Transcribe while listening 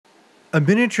A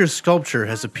miniature sculpture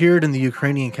has appeared in the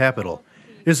Ukrainian capital.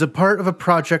 It is a part of a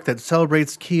project that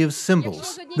celebrates Kyiv's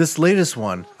symbols. This latest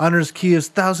one honors Kyiv's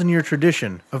 1,000-year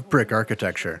tradition of brick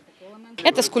architecture.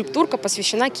 This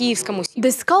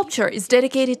sculpture is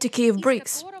dedicated to Kyiv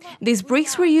bricks. These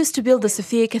bricks were used to build the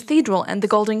Sofia Cathedral and the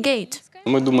Golden Gate.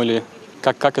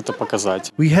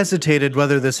 We hesitated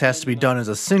whether this has to be done as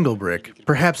a single brick,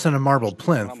 perhaps on a marble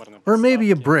plinth, or maybe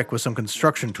a brick with some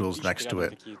construction tools next to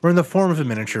it, or in the form of a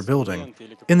miniature building.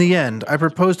 In the end, I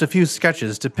proposed a few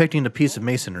sketches depicting a piece of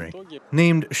masonry.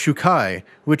 Named Shukai,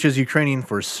 which is Ukrainian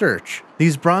for search,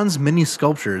 these bronze mini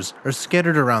sculptures are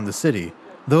scattered around the city.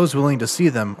 Those willing to see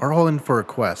them are all in for a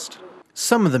quest.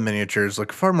 Some of the miniatures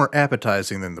look far more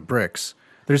appetizing than the bricks.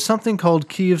 There's something called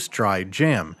Kyiv's dried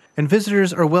jam, and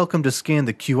visitors are welcome to scan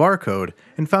the QR code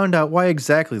and find out why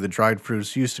exactly the dried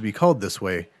fruits used to be called this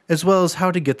way, as well as how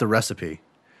to get the recipe.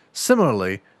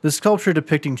 Similarly, the sculpture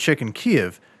depicting Chicken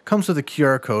Kyiv comes with a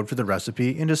QR code for the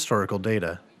recipe and historical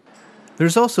data.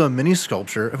 There's also a mini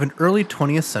sculpture of an early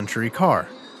 20th century car.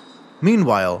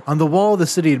 Meanwhile, on the wall of the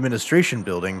city administration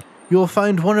building, you will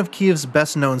find one of Kyiv's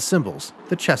best-known symbols,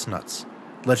 the chestnuts.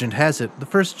 Legend has it, the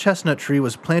first chestnut tree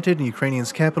was planted in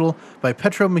Ukrainian's capital by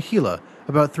Petro Mihila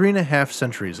about 3.5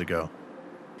 centuries ago.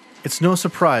 It's no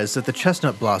surprise that the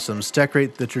chestnut blossoms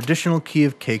decorate the traditional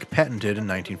Kyiv cake patented in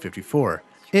 1954.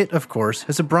 It, of course,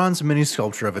 has a bronze mini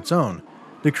sculpture of its own.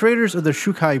 The creators of the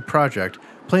Shukai project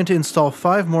plan to install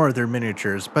 5 more of their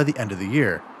miniatures by the end of the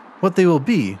year. What they will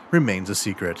be remains a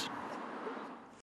secret.